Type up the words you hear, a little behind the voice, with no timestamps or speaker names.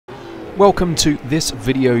Welcome to this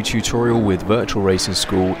video tutorial with Virtual Racing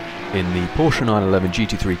School in the Porsche 911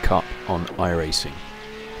 GT3 Cup on iRacing.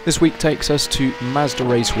 This week takes us to Mazda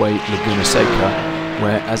Raceway Laguna Seca,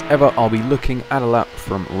 where as ever I'll be looking at a lap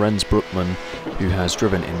from Rens Broekman, who has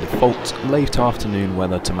driven in default late afternoon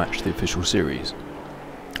weather to match the official series.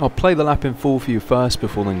 I'll play the lap in full for you first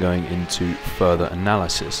before then going into further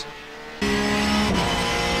analysis.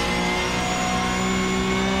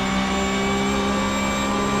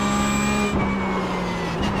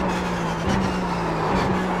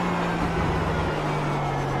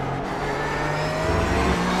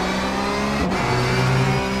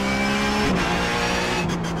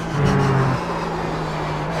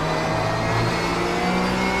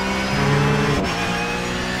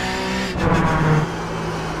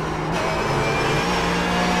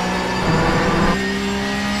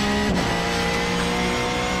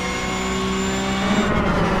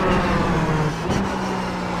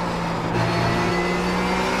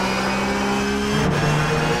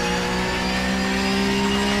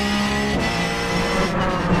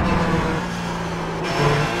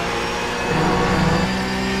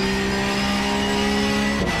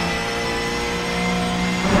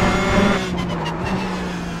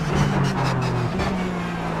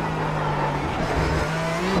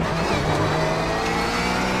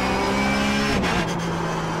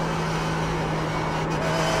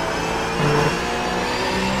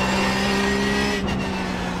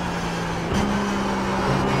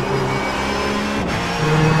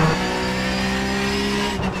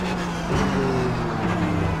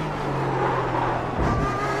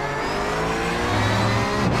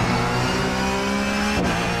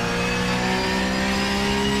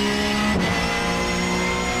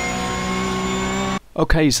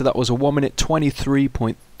 Okay, so that was a 1 minute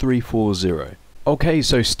 23.340. Okay,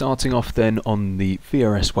 so starting off then on the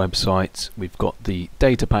VRS website, we've got the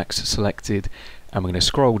data packs selected, and we're going to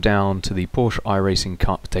scroll down to the Porsche iRacing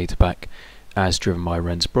Cup data pack as driven by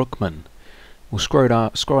Rens Broekman. We'll scroll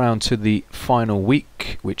down to the final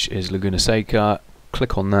week, which is Laguna Seca.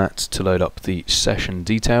 Click on that to load up the session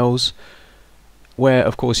details, where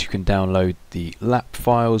of course you can download the lap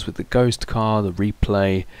files with the ghost car, the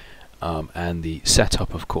replay, and the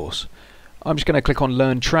setup, of course. I'm just going to click on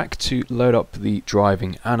Learn Track to load up the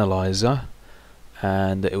driving analyzer,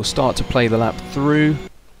 and it will start to play the lap through.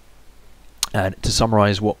 And to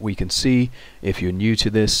summarize what we can see, if you're new to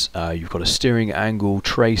this, you've got a steering angle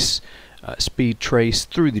trace, speed trace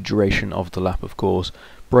through the duration of the lap, of course,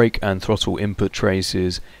 brake and throttle input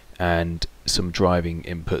traces, and some driving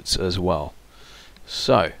inputs as well.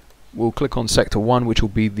 So we'll click on Sector 1, which will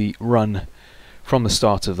be the run from the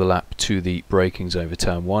start of the lap to the brakings over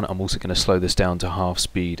turn 1. I'm also going to slow this down to half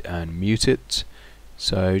speed and mute it.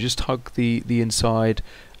 So just hug the inside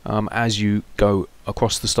as you go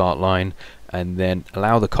across the start line, and then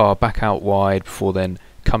allow the car back out wide before then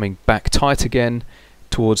coming back tight again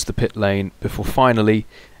towards the pit lane before finally,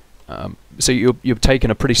 so you're taking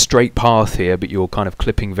a pretty straight path here, but you're kind of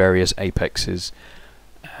clipping various apexes,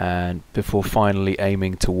 and before finally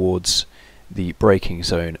aiming towards the braking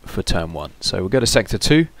zone for turn 1. So we'll go to sector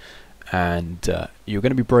 2, and you're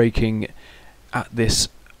going to be braking at this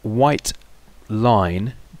white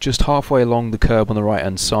line just halfway along the curb on the right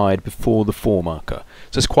hand side before the 4 marker.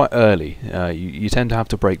 So it's quite early. You tend to have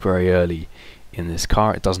to brake very early in this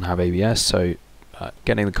car. It doesn't have ABS, so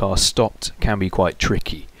getting the car stopped can be quite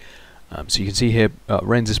tricky. So you can see here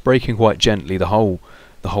Rens is braking quite gently the whole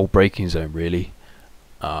braking zone really,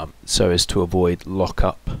 so as to avoid lock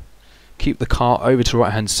up. Keep the car over to the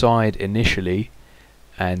right hand side initially,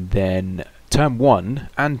 and then turn 1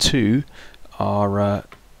 and 2 are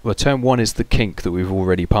well, turn 1 is the kink that we've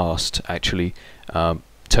already passed actually.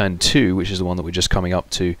 Turn 2, which is the one that we're just coming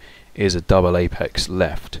up to, is a double apex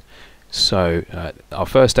left. So our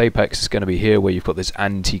first apex is going to be here, where you've got this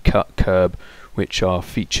anti-cut curb which are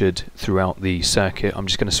featured throughout the circuit. I'm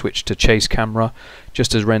just going to switch to chase camera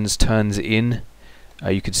just as Rens turns in.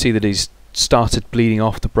 You can see that he's started bleeding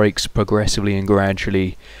off the brakes progressively and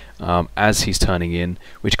gradually as he's turning in,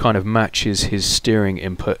 which kind of matches his steering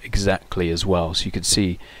input exactly as well. So you can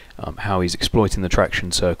see how he's exploiting the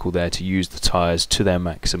traction circle there to use the tyres to their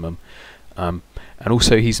maximum. And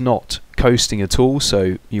also he's not coasting at all,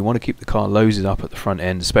 so you want to keep the car loaded up at the front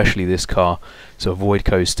end, especially this car, so avoid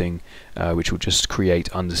coasting, which will just create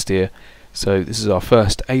understeer. So this is our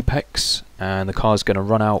first apex, and the car's going to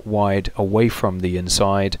run out wide away from the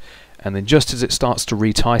inside, and then just as it starts to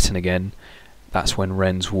retighten again, that's when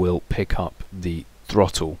Rens will pick up the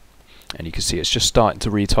throttle. And you can see it's just starting to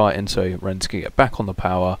retighten, so Rens can get back on the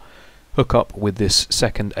power, hook up with this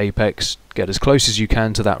second apex, get as close as you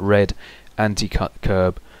can to that red anti-cut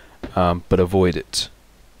curb, but avoid it.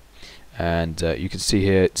 And you can see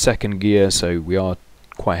here second gear, so we are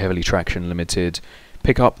quite heavily traction limited.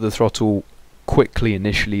 Pick up the throttle quickly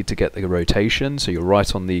initially to get the rotation, so you're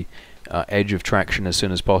right on the edge of traction as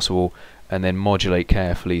soon as possible, and then modulate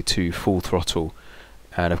carefully to full throttle.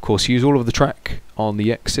 And of course use all of the track on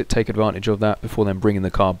the exit, take advantage of that before then bringing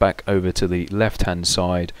the car back over to the left hand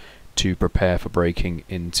side to prepare for braking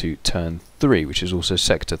into turn 3, which is also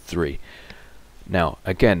sector 3. Now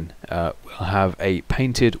again, we'll have a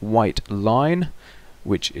painted white line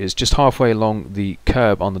which is just halfway along the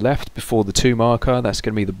curb on the left before the 2 marker. That's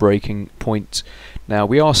going to be the braking point. Now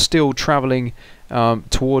we are still travelling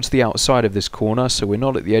towards the outside of this corner, so we're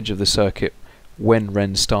not at the edge of the circuit when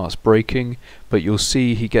Rens starts braking, but you'll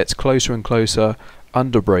see he gets closer and closer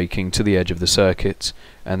under braking to the edge of the circuit,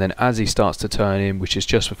 and then as he starts to turn in, which is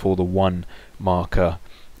just before the 1 marker,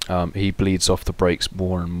 he bleeds off the brakes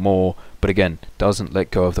more and more, but again doesn't let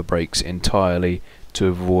go of the brakes entirely to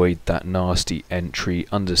avoid that nasty entry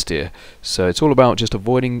understeer. So it's all about just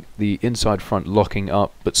avoiding the inside front locking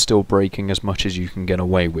up but still braking as much as you can get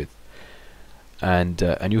away with. And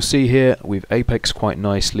you'll see here we've apexed quite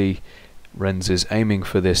nicely. Rens is aiming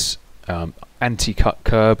for this anti-cut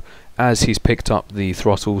curb as he's picked up the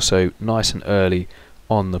throttle, so nice and early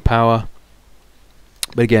on the power.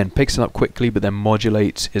 But again, picks it up quickly but then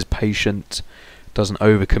modulates, is patient, doesn't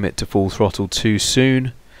overcommit to full throttle too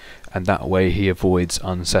soon, and that way he avoids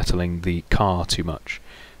unsettling the car too much.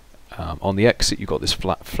 On the exit you've got this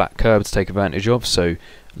flat curb to take advantage of, so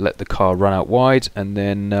let the car run out wide and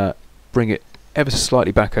then bring it ever so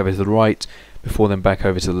slightly back over to the right before then back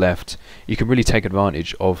over to the left. You can really take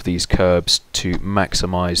advantage of these curbs to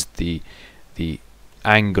maximize the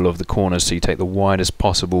angle of the corners, so you take the widest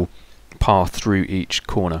possible path through each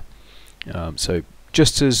corner. So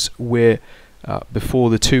just as we're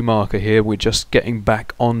before the 2 marker here, we're just getting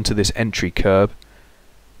back onto this entry curb.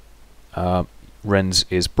 Rens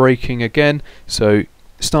is braking again, so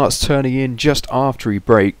starts turning in just after he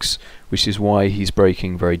brakes, which is why he's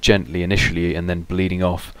braking very gently initially and then bleeding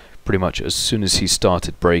off pretty much as soon as he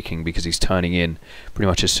started braking, because he's turning in pretty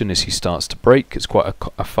much as soon as he starts to brake. It's quite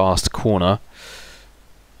a fast corner,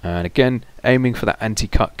 and again aiming for that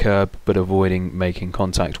anti-cut curb but avoiding making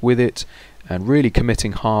contact with it, and really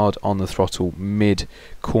committing hard on the throttle mid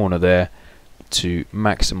corner there to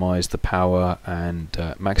maximize the power and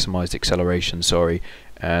maximize the acceleration,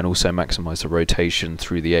 and also maximize the rotation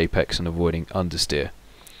through the apex and avoiding understeer.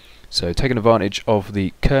 So taking advantage of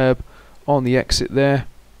the curb on the exit there,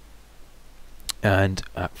 and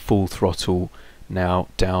at full throttle now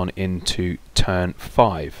down into turn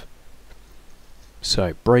 5.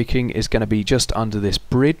 So braking is going to be just under this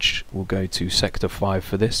bridge. We'll go to sector 5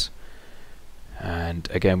 for this. And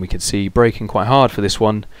again we can see braking quite hard for this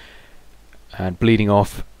one and bleeding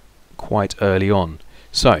off quite early on.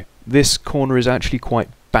 So this corner is actually quite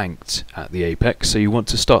banked at the apex, so you want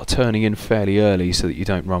to start turning in fairly early so that you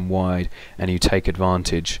don't run wide and you take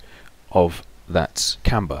advantage of that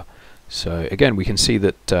camber. So again we can see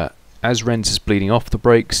that as Rens is bleeding off the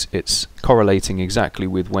brakes, it's correlating exactly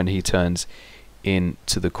with when he turns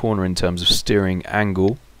into the corner in terms of steering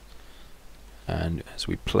angle. And as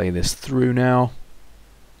we play this through now,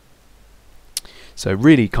 so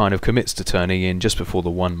really kind of commits to turning in just before the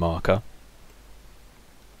 1 marker.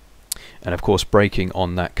 And of course braking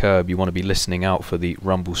on that curb, you want to be listening out for the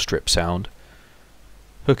rumble strip sound.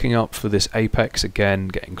 Hooking up for this apex again,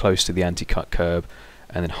 getting close to the anti-cut curb,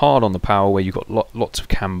 and then hard on the power where you've got lots of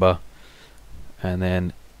camber, and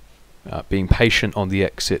then being patient on the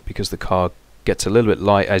exit because the car gets a little bit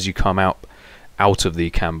light as you come out of the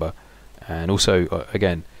camber. And also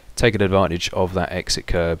again taking advantage of that exit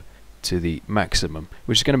curb to the maximum,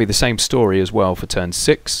 which is going to be the same story as well for turn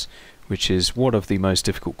 6, which is one of the most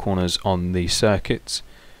difficult corners on the circuit.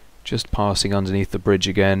 Just passing underneath the bridge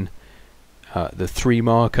again. The 3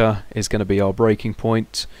 marker is going to be our braking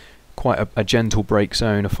point. Quite a gentle brake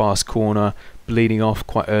zone, a fast corner, bleeding off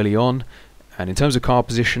quite early on. And in terms of car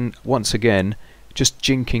position, once again just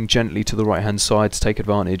jinking gently to the right hand side to take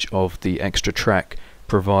advantage of the extra track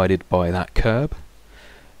provided by that curb.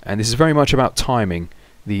 And this is very much about timing.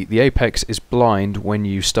 The apex is blind when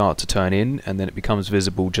you start to turn in, and then it becomes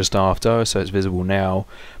visible just after, so it's visible now,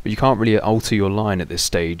 but you can't really alter your line at this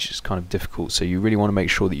stage. It's kind of difficult, so you really want to make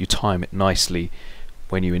sure that you time it nicely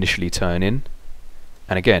when you initially turn in.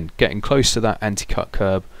 And again, getting close to that anti-cut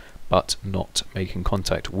curb but not making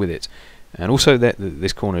contact with it. And also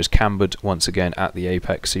this corner is cambered once again at the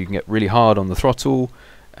apex, so you can get really hard on the throttle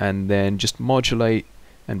and then just modulate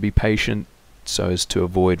and be patient so as to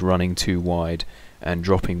avoid running too wide and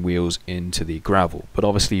dropping wheels into the gravel. But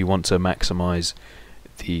obviously you want to maximize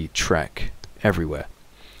the track everywhere.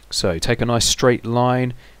 So take a nice straight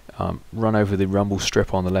line, run over the rumble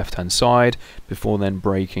strip on the left hand side before then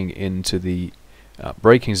braking into the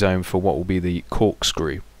braking zone for what will be the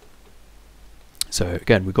corkscrew. So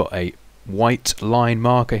again, we've got a white line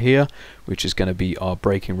marker here, which is going to be our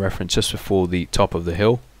braking reference just before the top of the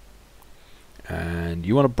hill. And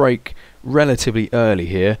you want to brake relatively early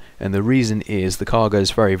here, and the reason is the car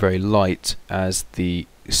goes very, very light as the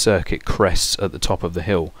circuit crests at the top of the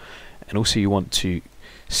hill. And also you want to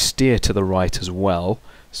steer to the right as well,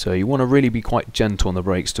 so you want to really be quite gentle on the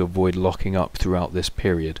brakes to avoid locking up throughout this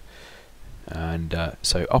period. And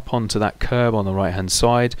so up onto that curb on the right hand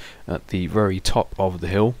side at the very top of the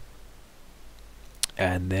hill,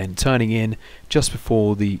 and then turning in just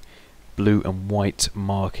before the blue and white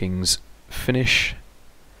markings finish.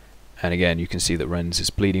 And again, you can see that Rens is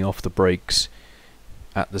bleeding off the brakes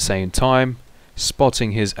at the same time,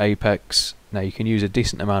 spotting his apex. Now you can use a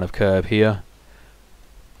decent amount of curb here,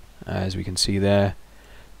 as we can see there.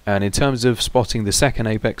 And in terms of spotting the second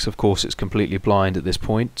apex, of course it's completely blind at this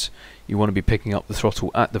point. You want to be picking up the throttle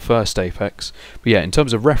at the first apex. But yeah, in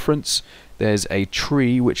terms of reference, there's a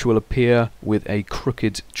tree which will appear with a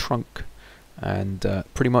crooked trunk, and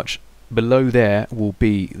pretty much below there will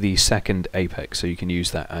be the second apex, so you can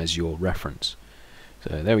use that as your reference.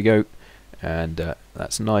 So there we go, and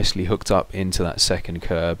that's nicely hooked up into that second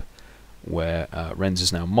curb, where Rens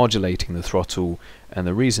is now modulating the throttle, and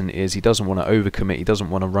the reason is he doesn't want to overcommit, he doesn't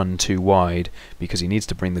want to run too wide, because he needs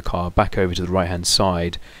to bring the car back over to the right hand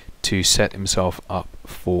side to set himself up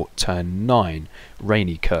for turn 9,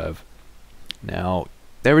 rainy curve. Now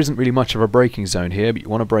there isn't really much of a braking zone here, but you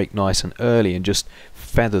want to brake nice and early and just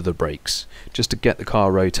feather the brakes just to get the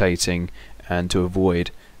car rotating and to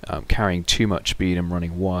avoid carrying too much speed and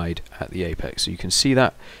running wide at the apex. So you can see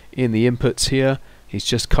that in the inputs here. He's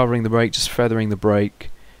just covering the brake, just feathering the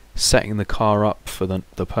brake, setting the car up for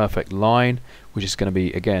the perfect line, which is going to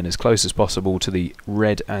be, again, as close as possible to the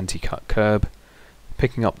red anti-cut curb.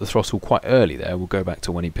 Picking up the throttle quite early there. We'll go back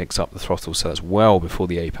to when he picks up the throttle, so that's well before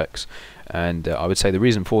the apex. And I would say the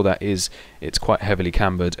reason for that is it's quite heavily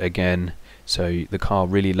cambered again, so the car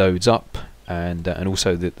really loads up, and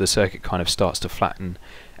also the circuit kind of starts to flatten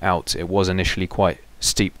out. It was initially quite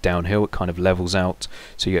steep downhill, it kind of levels out,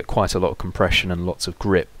 so you get quite a lot of compression and lots of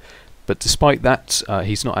grip. But despite that,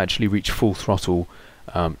 he's not actually reached full throttle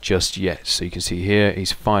just yet. So you can see here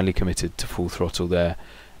he's finally committed to full throttle there,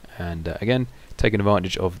 and again, taking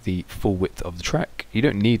advantage of the full width of the track. You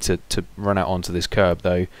don't need to run out onto this curb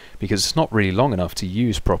though, because it's not really long enough to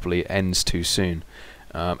use properly. It ends too soon,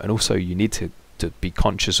 and also you need to be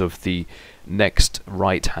conscious of the next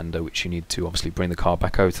right-hander, which you need to obviously bring the car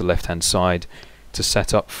back over to the left-hand side to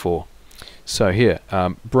set up for. So here,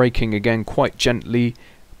 braking again quite gently,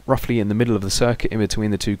 roughly in the middle of the circuit, in between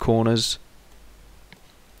the two corners,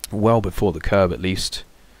 well before the curb at least.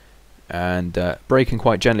 And braking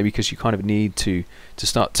quite gently because you kind of need to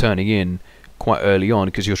start turning in quite early on,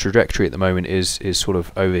 because your trajectory at the moment is sort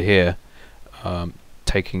of over here,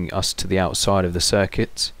 taking us to the outside of the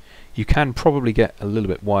circuit. You can probably get a little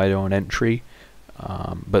bit wider on entry,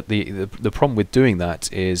 but the problem with doing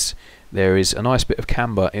that is there is a nice bit of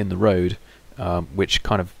camber in the road, which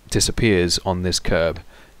kind of disappears on this curb.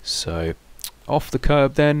 So off the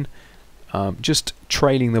curb then, just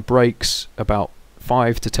trailing the brakes about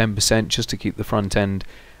 5 to 10% just to keep the front end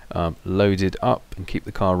loaded up and keep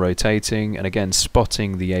the car rotating, and again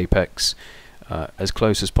spotting the apex as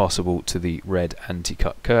close as possible to the red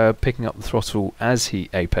anti-cut curb, picking up the throttle as he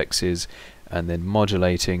apexes and then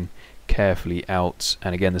modulating carefully out.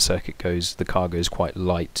 And again the car goes quite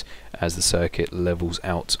light as the circuit levels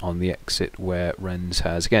out on the exit, where Rens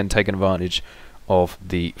has again taken advantage of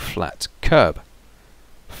the flat curb.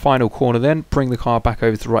 Final corner then, bring the car back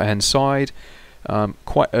over to the right hand side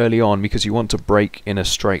quite early on, because you want to brake in a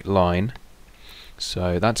straight line.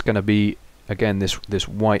 So that's going to be again this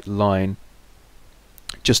white line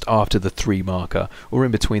just after the 3 marker, or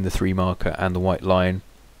in between the 3 marker and the white line.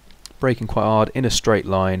 Braking quite hard in a straight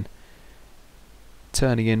line,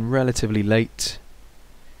 turning in relatively late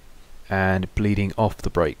and bleeding off the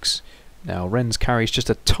brakes. Now Rens carries just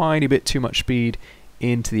a tiny bit too much speed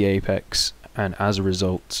into the apex, and as a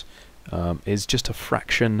result is just a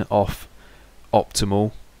fraction off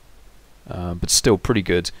optimal, but still pretty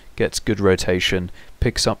good. Gets good rotation,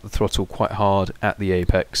 picks up the throttle quite hard at the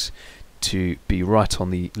apex to be right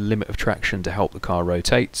on the limit of traction to help the car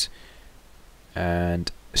rotate,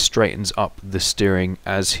 and straightens up the steering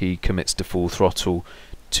as he commits to full throttle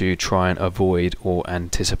to try and avoid or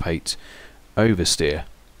anticipate oversteer.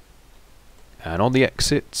 And on the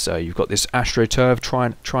exit, so you've got this AstroTurf,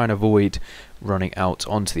 try and avoid running out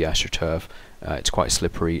onto the AstroTurf. It's quite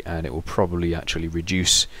slippery and it will probably actually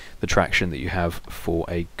reduce the traction that you have for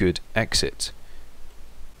a good exit.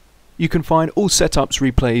 You can find all setups,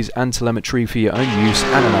 replays and telemetry for your own use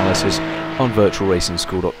and analysis on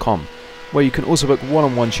virtualracingschool.com, where you can also book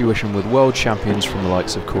one-on-one tuition with world champions from the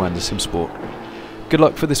likes of Coanda Simsport. Good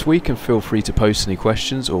luck for this week and feel free to post any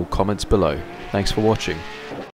questions or comments below. Thanks for watching.